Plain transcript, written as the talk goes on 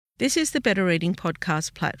This is the Better Reading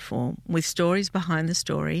Podcast platform with stories behind the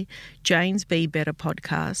story, Jane's Be Better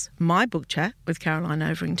podcast, my book chat with Caroline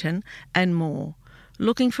Overington, and more.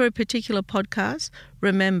 Looking for a particular podcast?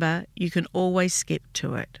 Remember, you can always skip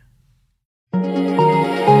to it.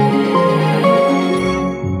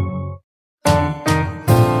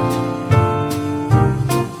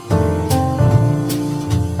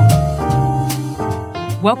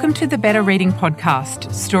 Welcome to the Better Reading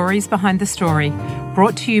Podcast, Stories Behind the Story,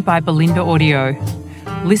 brought to you by Belinda Audio.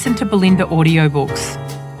 Listen to Belinda audiobooks,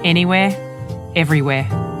 anywhere, everywhere.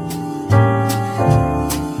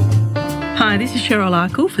 Hi, this is Cheryl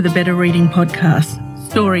Arkle for the Better Reading Podcast,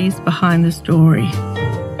 Stories Behind the Story.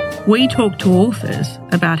 We talk to authors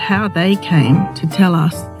about how they came to tell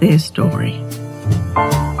us their story.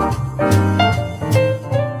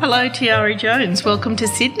 Hello, Tiari Jones. Welcome to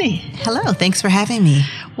Sydney. Hello, thanks for having me.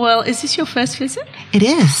 Well, is this your first visit? It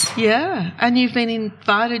is. Yeah, and you've been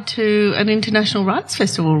invited to an international writers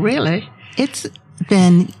festival, really? It's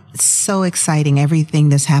been so exciting, everything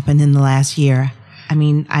that's happened in the last year. I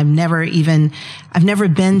mean, I've never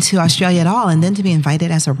been to Australia at all, and then to be invited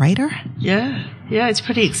as a writer? Yeah, it's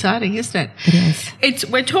pretty exciting, isn't it? It is.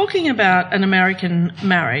 We're talking about an American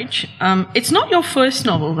marriage. It's not your first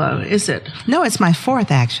novel, though, is it? No, it's my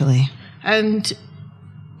fourth, actually. And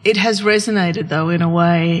it has resonated, though, in a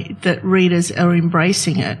way that readers are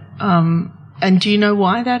embracing it. And do you know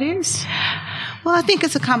why that is? Well, I think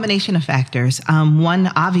it's a combination of factors. One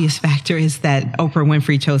obvious factor is that Oprah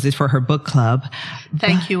Winfrey chose it for her book club.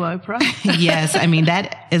 Thank you, Oprah. Yes, I mean,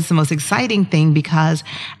 that is the most exciting thing because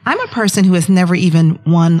I'm a person who has never even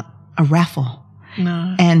won a raffle.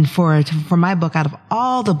 No. And for my book, out of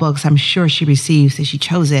all the books I'm sure she receives, that she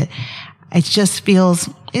chose it, it just feels,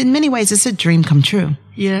 in many ways, it's a dream come true.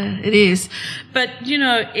 Yeah, it is. But, you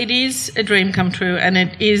know, it is a dream come true and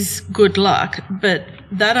it is good luck, but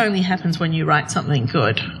that only happens when you write something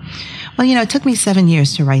good. Well, you know, it took me 7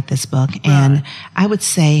 years to write this book. Right. And I would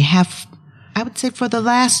say for the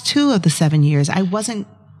last 2 of the 7 years, I wasn't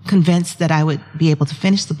convinced that I would be able to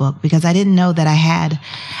finish the book because I didn't know if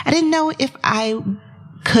I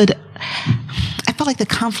could. I felt like the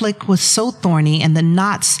conflict was so thorny and the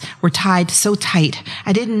knots were tied so tight.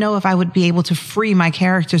 I didn't know if I would be able to free my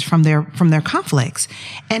characters from their conflicts.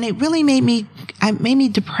 And it really made me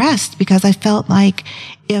depressed because I felt like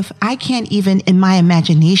if I can't even in my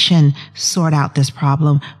imagination sort out this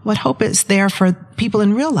problem, what hope is there for people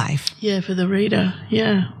in real life? Yeah, for the reader.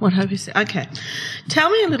 Yeah, what hope is there? Okay. Tell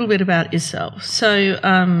me a little bit about yourself. So,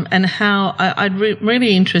 and how I'd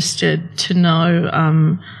really interested to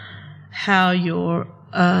know, how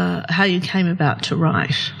you came about to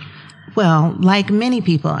write. Well, like many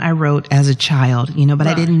people, I wrote as a child, but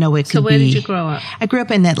I didn't know it could be. So where did you grow up? I grew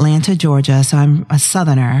up in Atlanta, Georgia, so I'm a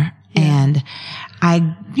Southerner. Yeah. And I,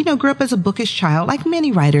 grew up as a bookish child, like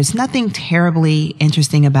many writers. Nothing terribly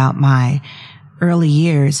interesting about my early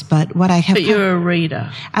years, but what I have. But you're a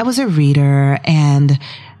reader. I was a reader,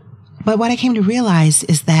 but what I came to realize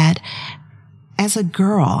is that as a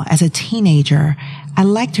girl, as a teenager, I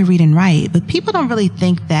like to read and write, but people don't really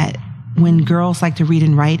think that when girls like to read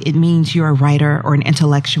and write, it means you're a writer or an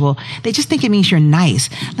intellectual. They just think it means you're nice.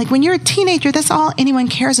 Like when you're a teenager, that's all anyone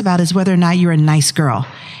cares about is whether or not you're a nice girl.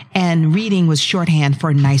 And reading was shorthand for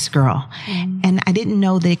a nice girl. Mm. And I didn't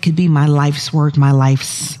know that it could be my life's work, my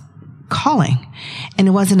life's calling. And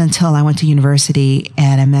it wasn't until I went to university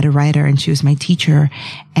and I met a writer and she was my teacher.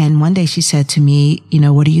 And one day she said to me,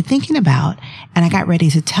 what are you thinking about? And I got ready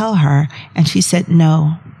to tell her. And she said,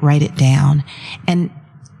 no, write it down. And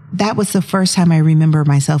that was the first time I remember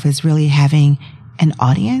myself as really having an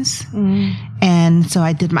audience. Mm. And so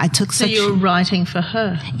So you were writing for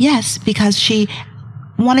her? Yes, because she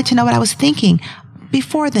wanted to know what I was thinking.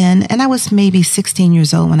 Before then, and I was maybe 16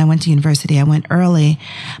 years old when I went to university. I went early.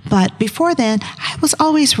 But before then, I was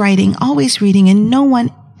always writing, always reading, and no one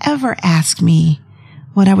ever asked me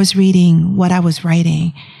what I was reading, what I was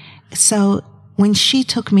writing. So when she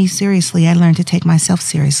took me seriously, I learned to take myself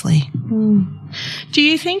seriously. Mm. Do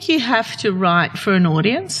you think you have to write for an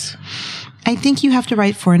audience? I think you have to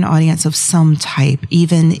write for an audience of some type,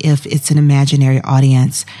 even if it's an imaginary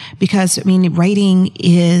audience. Because, writing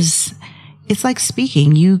it's like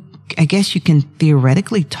speaking. I guess you can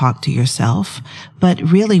theoretically talk to yourself, but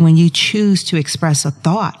really when you choose to express a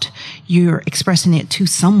thought, you're expressing it to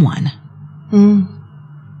someone. Mm.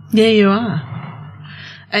 Yeah, you are.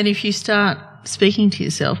 And if you start speaking to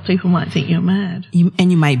yourself, people might think you're mad. You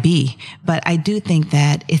might be. But I do think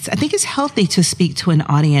that I think it's healthy to speak to an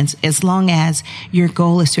audience as long as your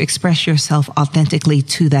goal is to express yourself authentically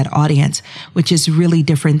to that audience, which is really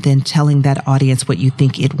different than telling that audience what you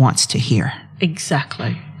think it wants to hear.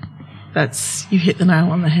 Exactly. you hit the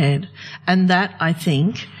nail on the head. And that, I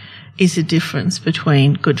think, is a difference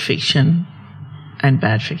between good fiction and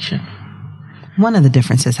bad fiction. One of the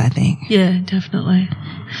differences, I think. Yeah, definitely.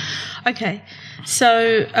 Okay.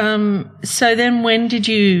 So then when did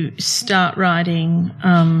you start writing,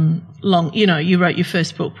 you wrote your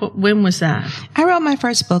first book. When was that? I wrote my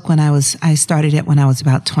first book I started it when I was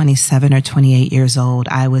about 27 or 28 years old.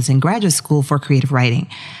 I was in graduate school for creative writing.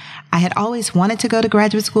 I had always wanted to go to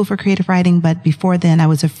graduate school for creative writing, but before then I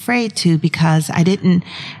was afraid to because I didn't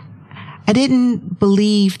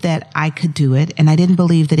believe that I could do it, and I didn't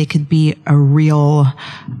believe that it could be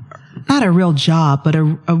not a real job, but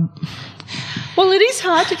Well, it is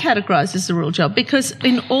hard to categorise as a real job because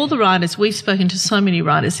in all the writers, we've spoken to so many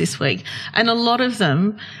writers this week, and a lot of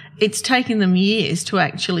them, it's taken them years to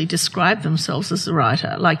actually describe themselves as a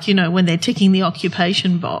writer. Like, when they're ticking the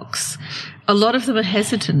occupation box, a lot of them are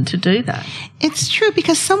hesitant to do that. It's true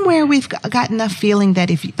because somewhere we've got enough feeling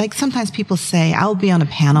that sometimes people say, I'll be on a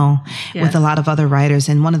panel with a lot of other writers.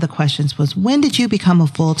 And one of the questions was, when did you become a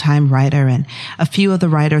full-time writer? And a few of the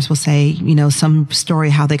writers will say, some story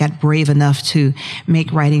how they got brave enough to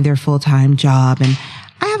make writing their full-time job. And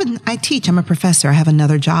I teach, I'm a professor, I have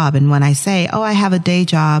another job. And when I say, I have a day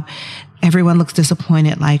job, everyone looks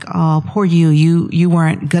disappointed, like, oh, poor you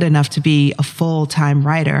weren't good enough to be a full-time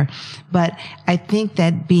writer. But I think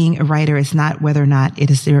that being a writer is not whether or not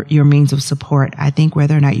it is your means of support. I think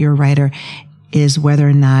whether or not you're a writer is whether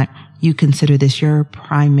or not you consider this your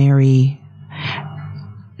primary,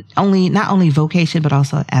 not only vocation, but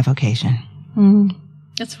also avocation. Mm.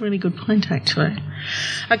 That's a really good point, actually.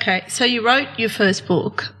 Okay, so you wrote your first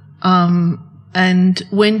book, and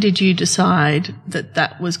when did you decide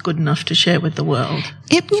that was good enough to share with the world?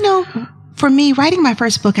 For me, writing my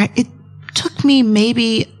first book, it took me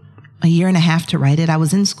maybe a year and a half to write it. I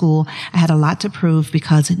was in school. I had a lot to prove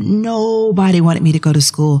because nobody wanted me to go to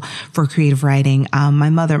school for creative writing. My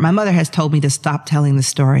mother has told me to stop telling the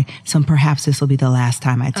story. So perhaps this will be the last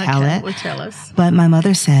time I tell it. Well, tell us. But my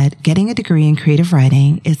mother said, getting a degree in creative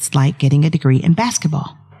writing, it's like getting a degree in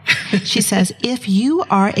basketball. She says, if you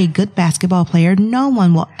are a good basketball player, no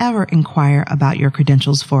one will ever inquire about your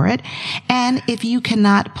credentials for it. And if you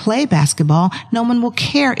cannot play basketball, no one will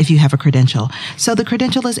care if you have a credential. So the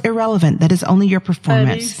credential is irrelevant. That is only your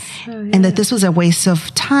performance. And that this was a waste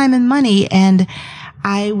of time and money. And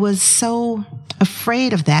I was so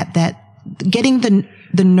afraid of that getting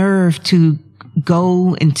the nerve to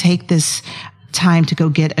go and take this time to go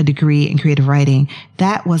get a degree in creative writing,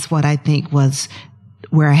 that was what I think was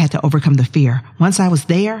where I had to overcome the fear. Once I was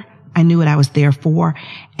there, I knew what I was there for.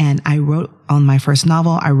 And I wrote on my first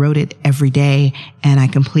novel. I wrote it every day and I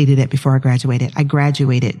completed it before I graduated. I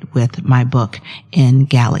graduated with my book in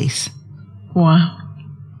galleys. Wow.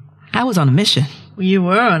 I was on a mission. You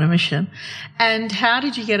were on a mission. And how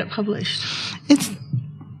did you get it published? It's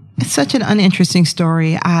such an uninteresting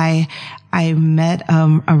story. I met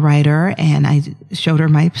a writer and I showed her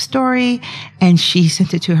my story and she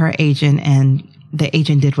sent it to her agent and the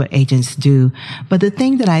agent did what agents do. But the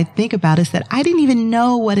thing that I think about is that I didn't even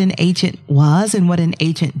know what an agent was and what an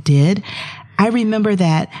agent did. I remember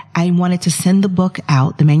that I wanted to send the book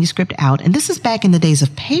out, the manuscript out, and this is back in the days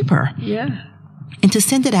of paper. Yeah. And to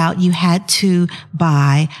send it out, you had to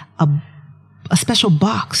buy a special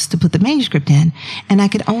box to put the manuscript in. And I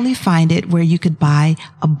could only find it where you could buy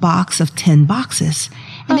a box of 10 boxes.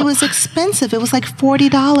 And it was expensive. It was like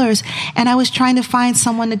 $40. And I was trying to find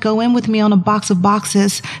someone to go in with me on a box of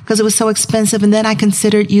boxes because it was so expensive. And then I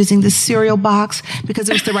considered using the cereal box because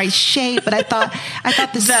it was the right shape. But I thought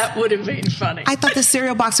this, that would have been funny. I thought the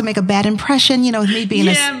cereal box would make a bad impression, with me being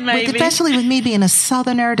especially with me being a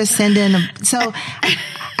Southerner to send in. So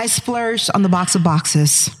I splurged on the box of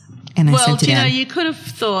boxes. And I sent it in. You could have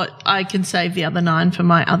thought I can save the other 9 for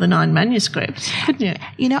my other 9 manuscripts, couldn't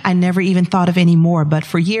you? I never even thought of any more. But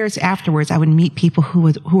for years afterwards, I would meet people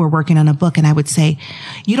who were working on a book, and I would say,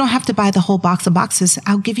 "You don't have to buy the whole box of boxes.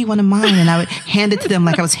 I'll give you one of mine." And I would hand it to them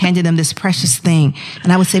like I was handing them this precious thing.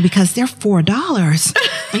 And I would say, "Because they're $4."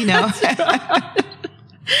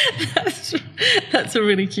 That's a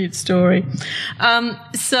really cute story.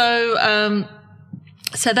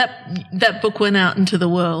 So that book went out into the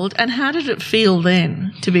world. And how did it feel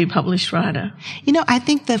then to be a published writer? I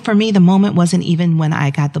think that for me, the moment wasn't even when I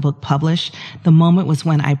got the book published. The moment was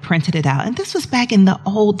when I printed it out. And this was back in the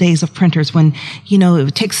old days of printers when, it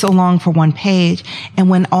would take so long for one page. And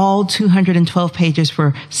when all 212 pages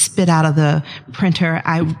were spit out of the printer,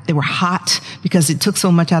 they were hot because it took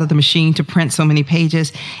so much out of the machine to print so many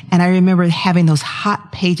pages. And I remember having those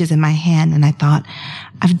hot pages in my hand and I thought,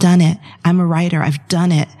 I've done it. I'm a writer. I've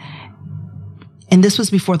done it. and this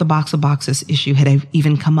was before the Box of Boxes issue had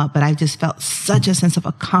even come up, but I just felt such a sense of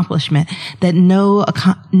accomplishment that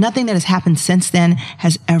nothing that has happened since then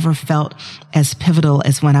has ever felt as pivotal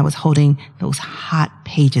as when I was holding those hot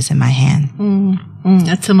pages in my hand.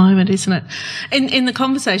 That's a moment, isn't it? In the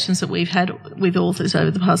conversations that we've had with authors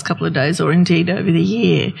over the past couple of days, or indeed over the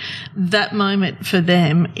year, that moment for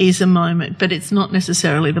them is a moment, but it's not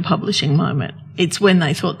necessarily the publishing moment. It's when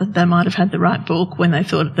they thought that they might have had the right book, when they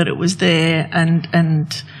thought that it was there,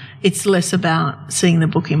 and it's less about seeing the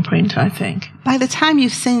book in print, I think. By the time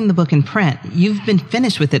you've seen the book in print, you've been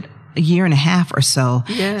finished with it a year and a half or so.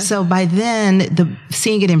 Yeah. So by then,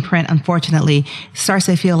 seeing it in print, unfortunately, starts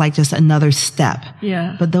to feel like just another step.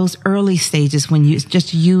 Yeah. But those early stages when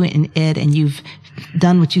just you and it, and you've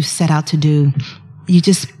done what you've set out to do, you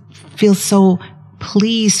just feel so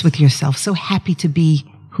pleased with yourself, so happy to be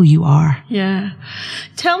who you are. Yeah.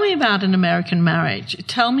 Tell me about An American Marriage.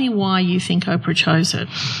 Tell me why you think Oprah chose it.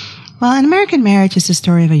 Well, An American Marriage is the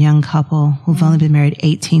story of a young couple who've only been married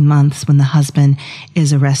 18 months when the husband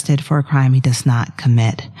is arrested for a crime he does not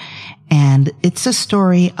commit. And it's a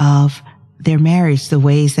story of their marriage, the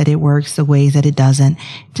ways that it works, the ways that it doesn't.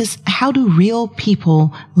 Just how do real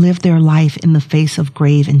people live their life in the face of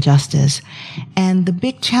grave injustice? And the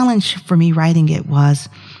big challenge for me writing it was,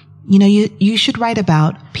 you should write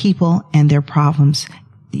about people and their problems.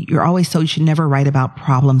 You're always told you should never write about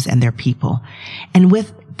problems and their people. And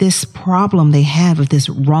with this problem they have of this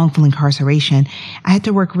wrongful incarceration, I had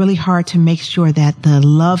to work really hard to make sure that the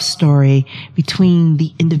love story between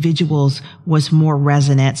the individuals was more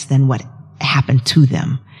resonance than what happened to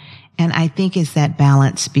them. And I think it's that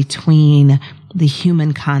balance between the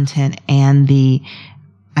human content and the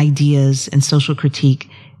ideas and social critique.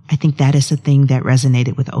 I think that is the thing that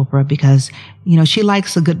resonated with Oprah because, she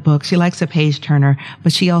likes a good book. She likes a page turner,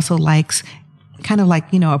 but she also likes kind of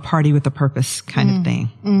like, a party with a purpose kind of thing.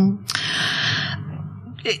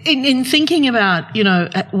 In thinking about,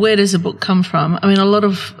 where does a book come from? I mean, a lot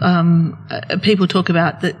of people talk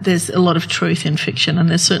about that there's a lot of truth in fiction, and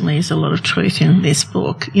there certainly is a lot of truth in this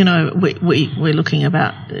book. We're looking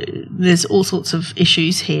about, there's all sorts of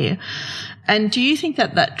issues here. And do you think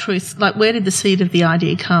that truth, like where did the seed of the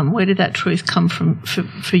idea come? Where did that truth come from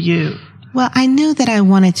for you? Well, I knew that I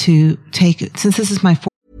wanted to since this is my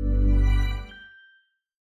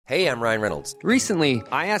Hey, I'm Ryan Reynolds. Recently,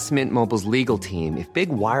 I asked Mint Mobile's legal team if big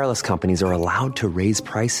wireless companies are allowed to raise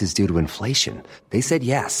prices due to inflation. They said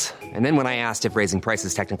yes. And then when I asked if raising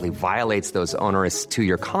prices technically violates those onerous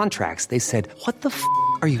 2-year contracts, they said, "What the f***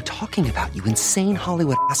 are you talking about, you insane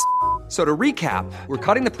Hollywood ass?" So to recap, we're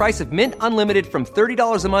cutting the price of Mint Unlimited from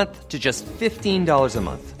 $30 a month to just $15 a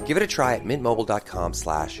month. Give it a try at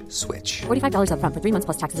mintmobile.com/switch. $45 up front for 3 months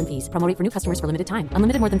plus taxes and fees. Promo rate for new customers for limited time.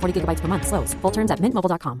 Unlimited more than 40 gigabytes per month. Slows full terms at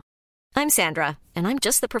mintmobile.com. I'm Sandra, and I'm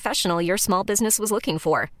just the professional your small business was looking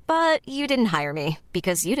for. But you didn't hire me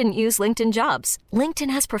because you didn't use LinkedIn Jobs. LinkedIn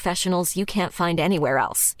has professionals you can't find anywhere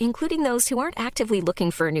else, including those who aren't actively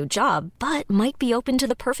looking for a new job, but might be open to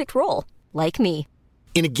the perfect role, like me.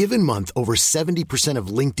 In a given month, over 70% of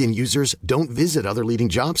LinkedIn users don't visit other leading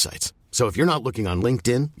job sites. So if you're not looking on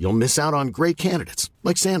LinkedIn, you'll miss out on great candidates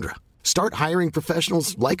like Sandra. Start hiring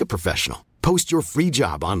professionals like a professional. Post your free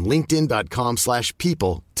job on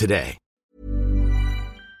linkedin.com/people today.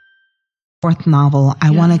 Fourth novel, I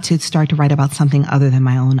wanted to start to write about something other than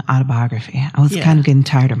my own autobiography. I was kind of getting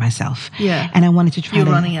tired of myself. Yeah. And I wanted to try You're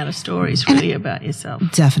running out of stories really about yourself.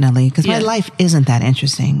 Definitely. Because my life isn't that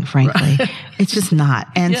interesting, frankly. Right. It's just not.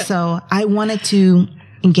 And so I wanted to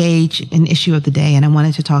engage an issue of the day, and I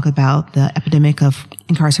wanted to talk about the epidemic of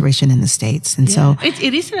incarceration in the States. And so it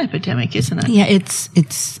is an epidemic, isn't it? Yeah, it's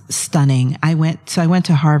stunning. I went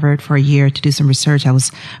to Harvard for a year to do some research. I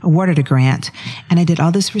was awarded a grant, and I did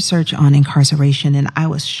all this research on incarceration, and I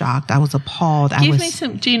was shocked. I was appalled.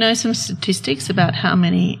 Do you know some statistics about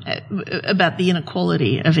about the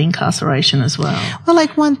inequality of incarceration as well? Well,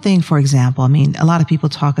 like one thing, for example, I mean, a lot of people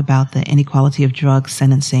talk about the inequality of drug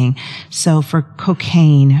sentencing. So for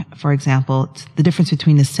cocaine, for example, the difference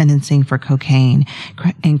between the sentencing for cocaine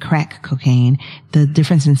and crack cocaine, the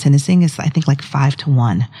difference in sentencing is, I think, like 5 to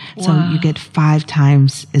 1. Wow. So you get 5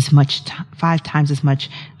 times as much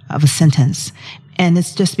of a sentence. And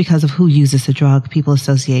it's just because of who uses the drug. People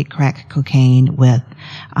associate crack cocaine with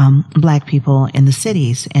black people in the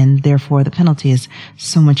cities, and therefore the penalty is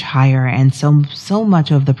so much higher. And so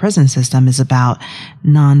much of the prison system is about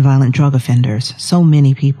nonviolent drug offenders. So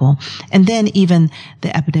many people, and then even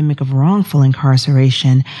the epidemic of wrongful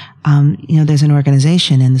incarceration. There's an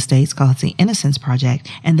organization in the States called the Innocence Project,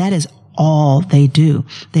 and that is all they do.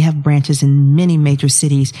 They have branches in many major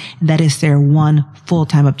cities. And that is their one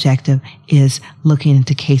full-time objective, is looking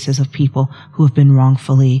into cases of people who have been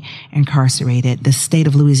wrongfully incarcerated. The state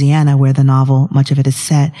of Louisiana, where the novel, much of it is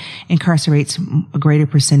set, incarcerates a greater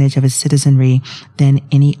percentage of its citizenry than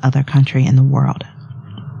any other country in the world.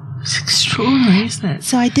 It's extraordinary, isn't it?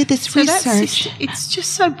 So I did this research. It's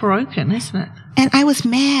just so broken, isn't it? And I was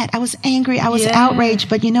mad. I was angry. I was outraged.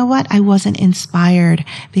 But you know what? I wasn't inspired,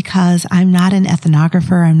 because I'm not an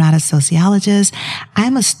ethnographer. I'm not a sociologist.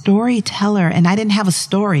 I'm a storyteller, and I didn't have a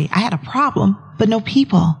story. I had a problem, but no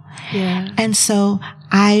people. Yeah. And so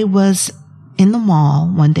I was in the mall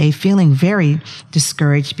one day feeling very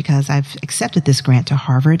discouraged, because I've accepted this grant to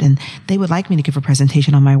Harvard and they would like me to give a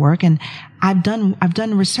presentation on my work. And I've done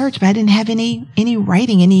research, but I didn't have any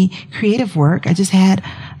writing, any creative work. I just had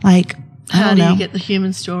how do you get the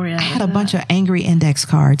human story out? I had a bunch of angry index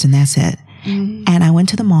cards, and that's it. Mm-hmm. And I went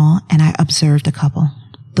to the mall and I observed a couple.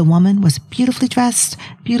 The woman was beautifully dressed,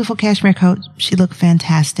 beautiful cashmere coat. She looked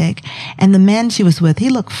fantastic. And the man she was with, he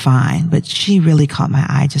looked fine, but she really caught my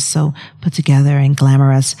eye, just so put together and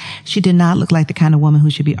glamorous. She did not look like the kind of woman who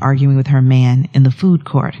should be arguing with her man in the food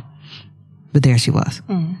court. But there she was.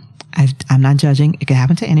 Mm. I'm not judging. It could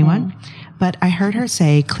happen to anyone. Mm. But I heard her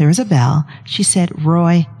say, clear as a bell, she said,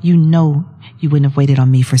 "Roy, you know you wouldn't have waited on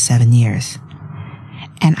me for 7 years."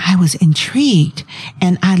 And I was intrigued,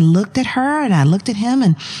 and I looked at her and I looked at him,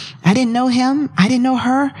 and I didn't know him. I didn't know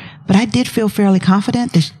her, but I did feel fairly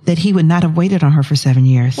confident that he would not have waited on her for 7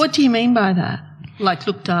 years. What do you mean by that? Like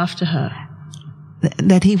looked after her?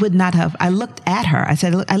 That he would not have. I looked at her. I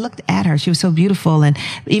said, I looked at her. She was so beautiful. And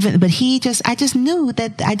but I just knew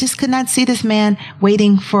that I just could not see this man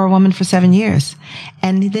waiting for a woman for 7 years.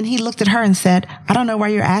 And then he looked at her and said, "I don't know why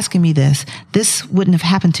you're asking me this. This wouldn't have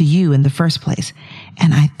happened to you in the first place."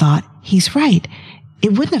 And I thought, he's right.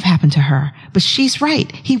 It wouldn't have happened to her, but she's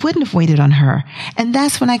right. He wouldn't have waited on her. And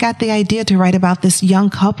that's when I got the idea to write about this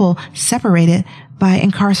young couple separated by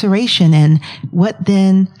incarceration. And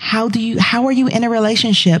how are you in a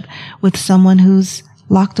relationship with someone who's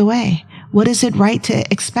locked away? What is it right to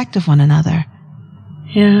expect of one another?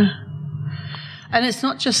 Yeah. And it's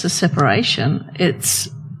not just the separation. It's,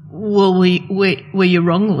 were you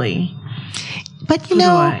wrongly? But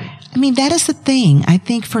that is the thing. I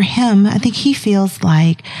think for him, he feels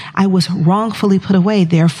like I was wrongfully put away.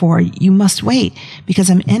 Therefore, you must wait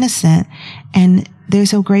because I'm innocent. And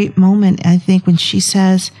there's a great moment, I think, when she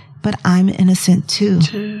says, "But I'm innocent too."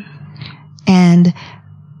 And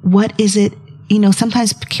what is it?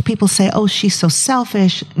 Sometimes people say, "Oh, she's so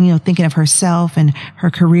selfish," thinking of herself and her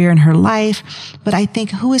career and her life. But I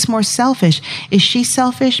think, who is more selfish? Is she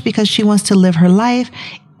selfish because she wants to live her life?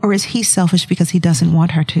 Or is he selfish because he doesn't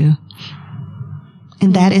want her to?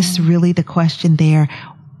 And that is really the question there.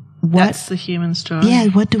 That's the human story. Yeah,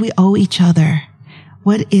 what do we owe each other?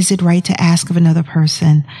 What is it right to ask of another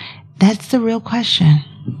person? That's the real question.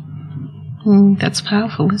 That's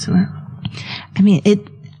powerful, isn't it?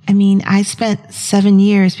 I spent 7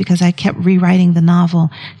 years because I kept rewriting the novel,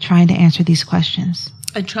 trying to answer these questions.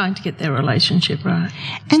 And trying to get their relationship right.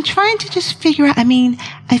 And trying to just figure out,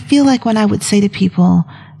 I feel like when I would say to people,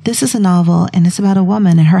 this is a novel and it's about a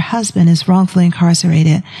woman and her husband is wrongfully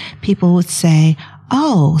incarcerated, people would say,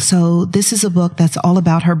 "Oh, so this is a book that's all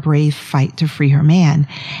about her brave fight to free her man."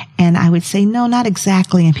 And I would say, no, not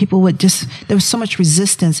exactly. And people would there was so much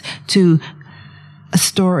resistance to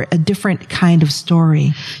a different kind of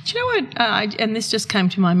story. Do you know what, and this just came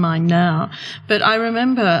to my mind now, but I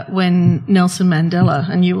remember when Nelson Mandela,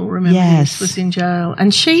 and you will remember this, was in jail,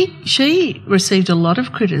 and she received a lot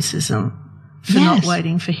of criticism for not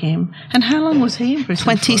waiting for him. And how long was he in prison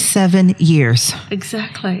 27 years.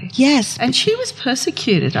 Exactly. Yes. And she was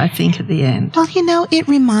persecuted, I think, at the end. Well, it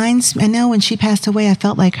reminds me, I know when she passed away, I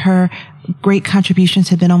felt like her great contributions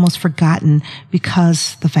had been almost forgotten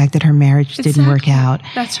because the fact that her marriage didn't work out.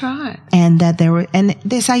 That's right. And that and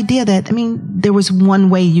this idea that, there was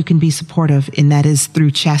one way you can be supportive, and that is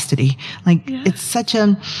through chastity.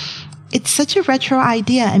 It's such a retro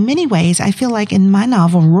idea. In many ways, I feel like in my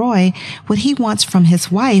novel, Roy, what he wants from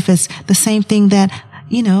his wife is the same thing that,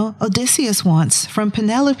 Odysseus wants from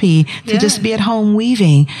Penelope, to just be at home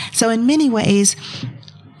weaving. So in many ways,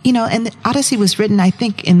 and the Odyssey was written, I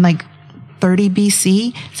think, in 30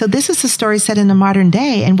 BC. So this is a story set in the modern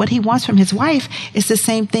day. And what he wants from his wife is the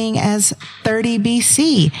same thing as 30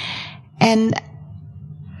 BC. And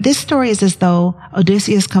this story is as though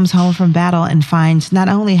Odysseus comes home from battle and finds not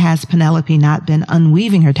only has Penelope not been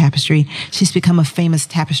unweaving her tapestry, she's become a famous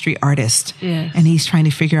tapestry artist. Yes. And he's trying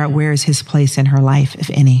to figure out where is his place in her life, if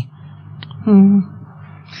any.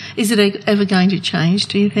 Is it ever going to change,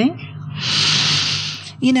 do you think?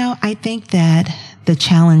 You know, I think that the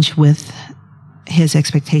challenge with his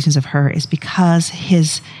expectations of her is because he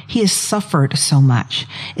has suffered so much.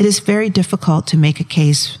 It is very difficult to make a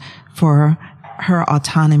case for her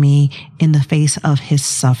autonomy in the face of his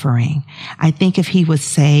suffering. I think if he would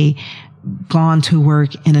say, gone to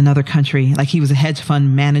work in another country, like he was a hedge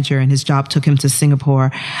fund manager and his job took him to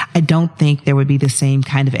Singapore, I don't think there would be the same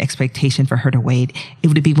kind of expectation for her to wait. It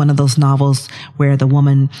would be one of those novels where the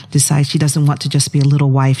woman decides she doesn't want to just be a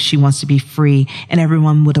little wife. She wants to be free, and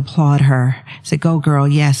everyone would applaud her. Say, go girl.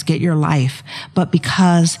 Yes, get your life. But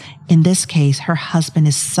because in this case, her husband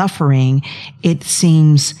is suffering, it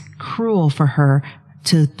seems cruel for her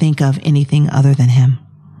to think of anything other than him.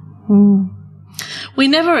 We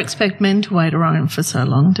never expect men to wait around for so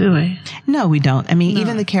long, do we? No, we don't. I mean,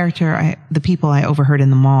 even the character, the people I overheard in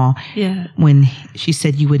the mall, when she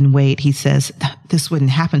said you wouldn't wait, he says, this wouldn't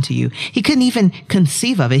happen to you. He couldn't even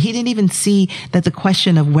conceive of it. He didn't even see that the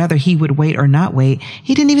question of whether he would wait or not wait,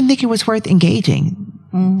 he didn't even think it was worth engaging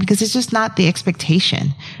because it's just not the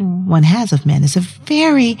expectation one has of men.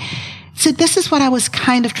 So this is what I was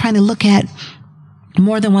kind of trying to look at.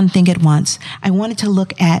 More than one thing at once. I wanted to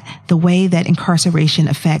look at the way that incarceration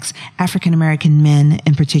affects African American men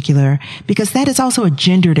in particular, because that is also a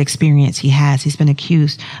gendered experience he has. He's been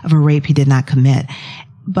accused of a rape he did not commit.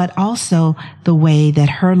 But also the way that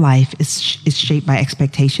her life is shaped by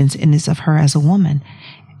expectations and is of her as a woman.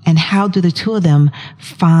 And how do the two of them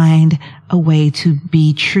find a way to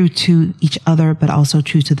be true to each other, but also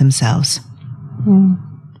true to themselves?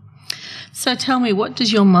 So tell me, what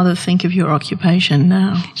does your mother think of your occupation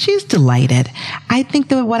now? She's delighted. I think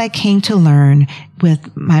that what I came to learn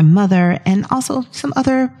with my mother and also some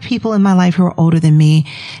other people in my life who are older than me,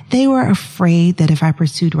 they were afraid that if I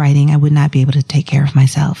pursued writing, I would not be able to take care of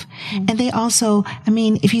myself. And they also, I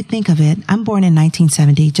mean, if you think of it, I'm born in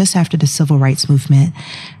 1970, just after the Civil Rights Movement.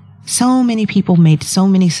 So many people made so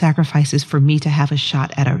many sacrifices for me to have a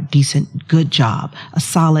shot at a decent, good job, a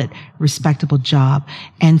solid, respectable job.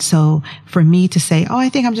 And so for me to say, I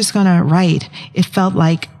think I'm just going to write, it felt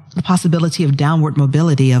like the possibility of downward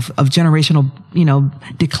mobility, of generational,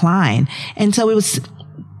 decline. And so it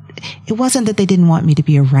wasn't that they didn't want me to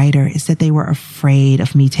be a writer. It's that they were afraid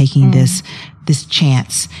of me taking this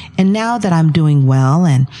chance. And now that I'm doing well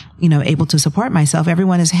and, able to support myself,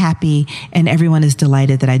 everyone is happy and everyone is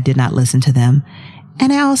delighted that I did not listen to them.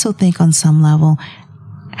 And I also think on some level,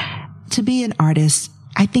 to be an artist,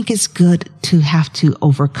 I think it's good to have to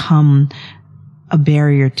overcome a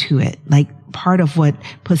barrier to it. Like part of what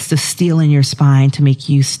puts the steel in your spine to make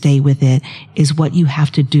you stay with it is what you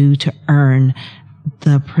have to do to earn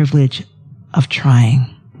the privilege of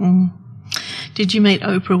trying. Did you meet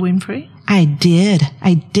Oprah Winfrey? I did.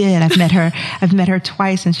 I've met her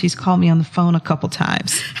twice, and she's called me on the phone a couple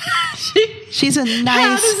times. She's a nice.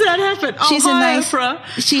 How does that happen? She's hi, a nice.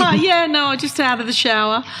 Oprah. Just out of the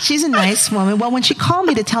shower. She's a nice woman. Well, when she called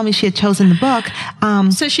me to tell me she had chosen the book,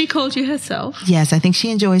 so she called you herself. Yes, I think she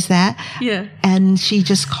enjoys that. Yeah. And she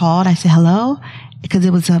just called. I said hello, because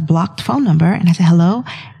it was a blocked phone number, and I said hello,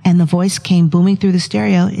 and the voice came booming through the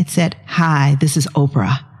stereo. It said, "Hi, this is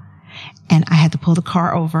Oprah." And I had to pull the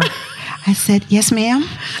car over. I said, "Yes, ma'am."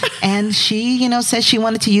 And she, said she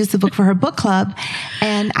wanted to use the book for her book club.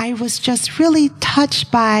 And I was just really touched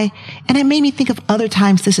by, and it made me think of other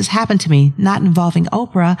times this has happened to me, not involving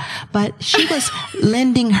Oprah, but she was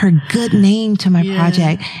lending her good name to my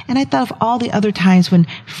project. And I thought of all the other times when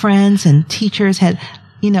friends and teachers had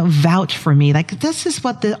vouch for me. Like, this is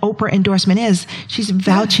what the Oprah endorsement is. She's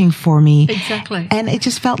vouching for me. Exactly. And it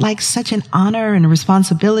just felt like such an honor and a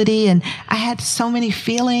responsibility. And I had so many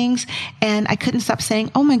feelings, and I couldn't stop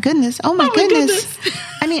saying, oh my goodness. I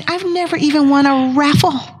mean, I've never even won a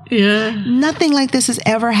raffle. Yeah. Nothing like this has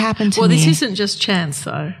ever happened to me. Well, this isn't just chance,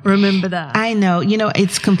 though. Remember that. I know.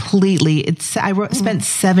 It's completely, spent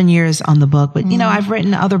 7 years on the book, but, I've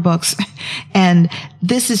written other books, and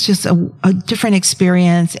this is just a different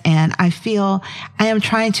experience. And I feel I am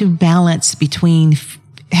trying to balance between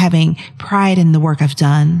having pride in the work I've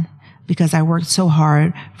done, because I worked so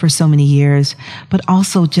hard for so many years, but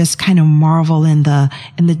also just kind of marvel in the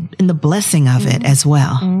blessing of it as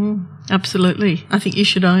well. Absolutely. I think you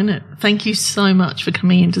should own it. Thank you so much for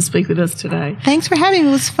coming in to speak with us today. Thanks for having me.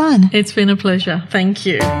 It was fun. It's been a pleasure. Thank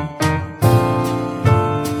you.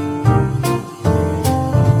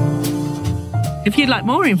 If you'd like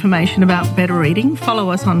more information about Better Reading, follow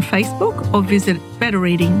us on Facebook or visit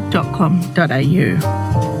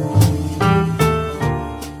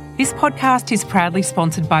betterreading.com.au. This podcast is proudly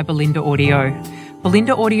sponsored by Belinda Audio.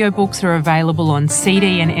 Belinda audiobooks are available on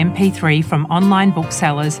CD and MP3 from online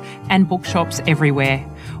booksellers and bookshops everywhere,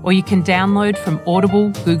 or you can download from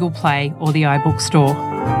Audible, Google Play or the iBook Store.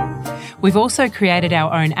 We've also created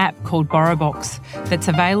our own app called BorrowBox that's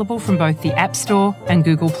available from both the App Store and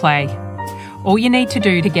Google Play. All you need to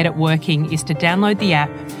do to get it working is to download the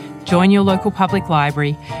app, join your local public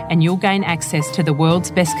library, and you'll gain access to the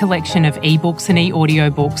world's best collection of ebooks and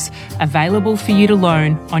e-audiobooks available for you to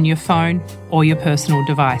loan on your phone or your personal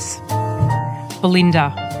device.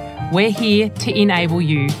 Belinda, we're here to enable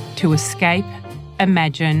you to escape,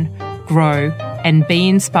 imagine, grow, and be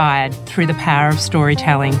inspired through the power of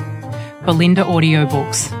storytelling. Belinda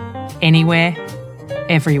Audiobooks. Anywhere,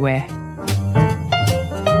 everywhere.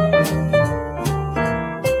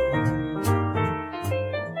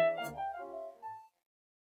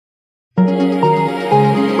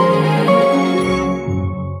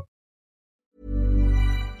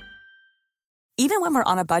 Even when we're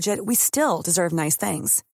on a budget, we still deserve nice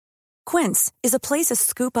things. Quince is a place to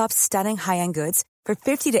scoop up stunning high-end goods for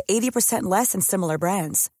 50 to 80% less than similar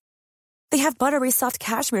brands. They have buttery soft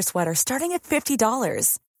cashmere sweaters starting at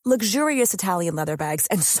 $50, luxurious Italian leather bags,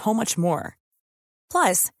 and so much more.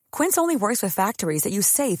 Plus, Quince only works with factories that use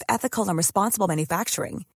safe, ethical, and responsible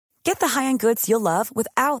manufacturing. Get the high-end goods you'll love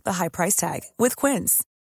without the high price tag with Quince.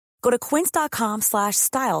 Go to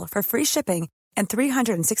quince.com/style for free shipping and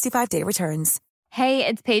 365-day returns. Hey,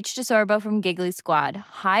 it's Paige DeSorbo from Giggly Squad.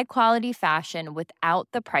 High quality fashion without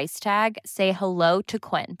the price tag. Say hello to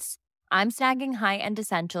Quince. I'm snagging high-end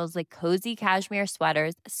essentials like cozy cashmere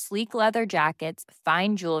sweaters, sleek leather jackets,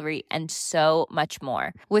 fine jewelry, and so much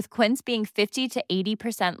more. With Quince being 50 to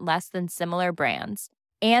 80% less than similar brands.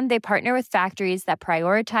 And they partner with factories that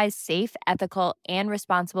prioritize safe, ethical, and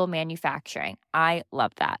responsible manufacturing. I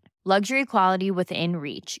love that. Luxury quality within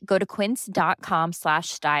reach. Go to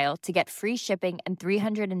quince.com/style to get free shipping and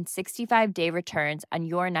 365-day returns on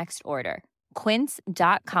your next order.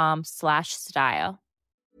 Quince.com/style.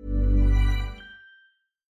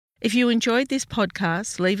 If you enjoyed this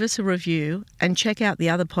podcast, leave us a review and check out the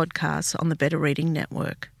other podcasts on the Better Reading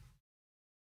Network.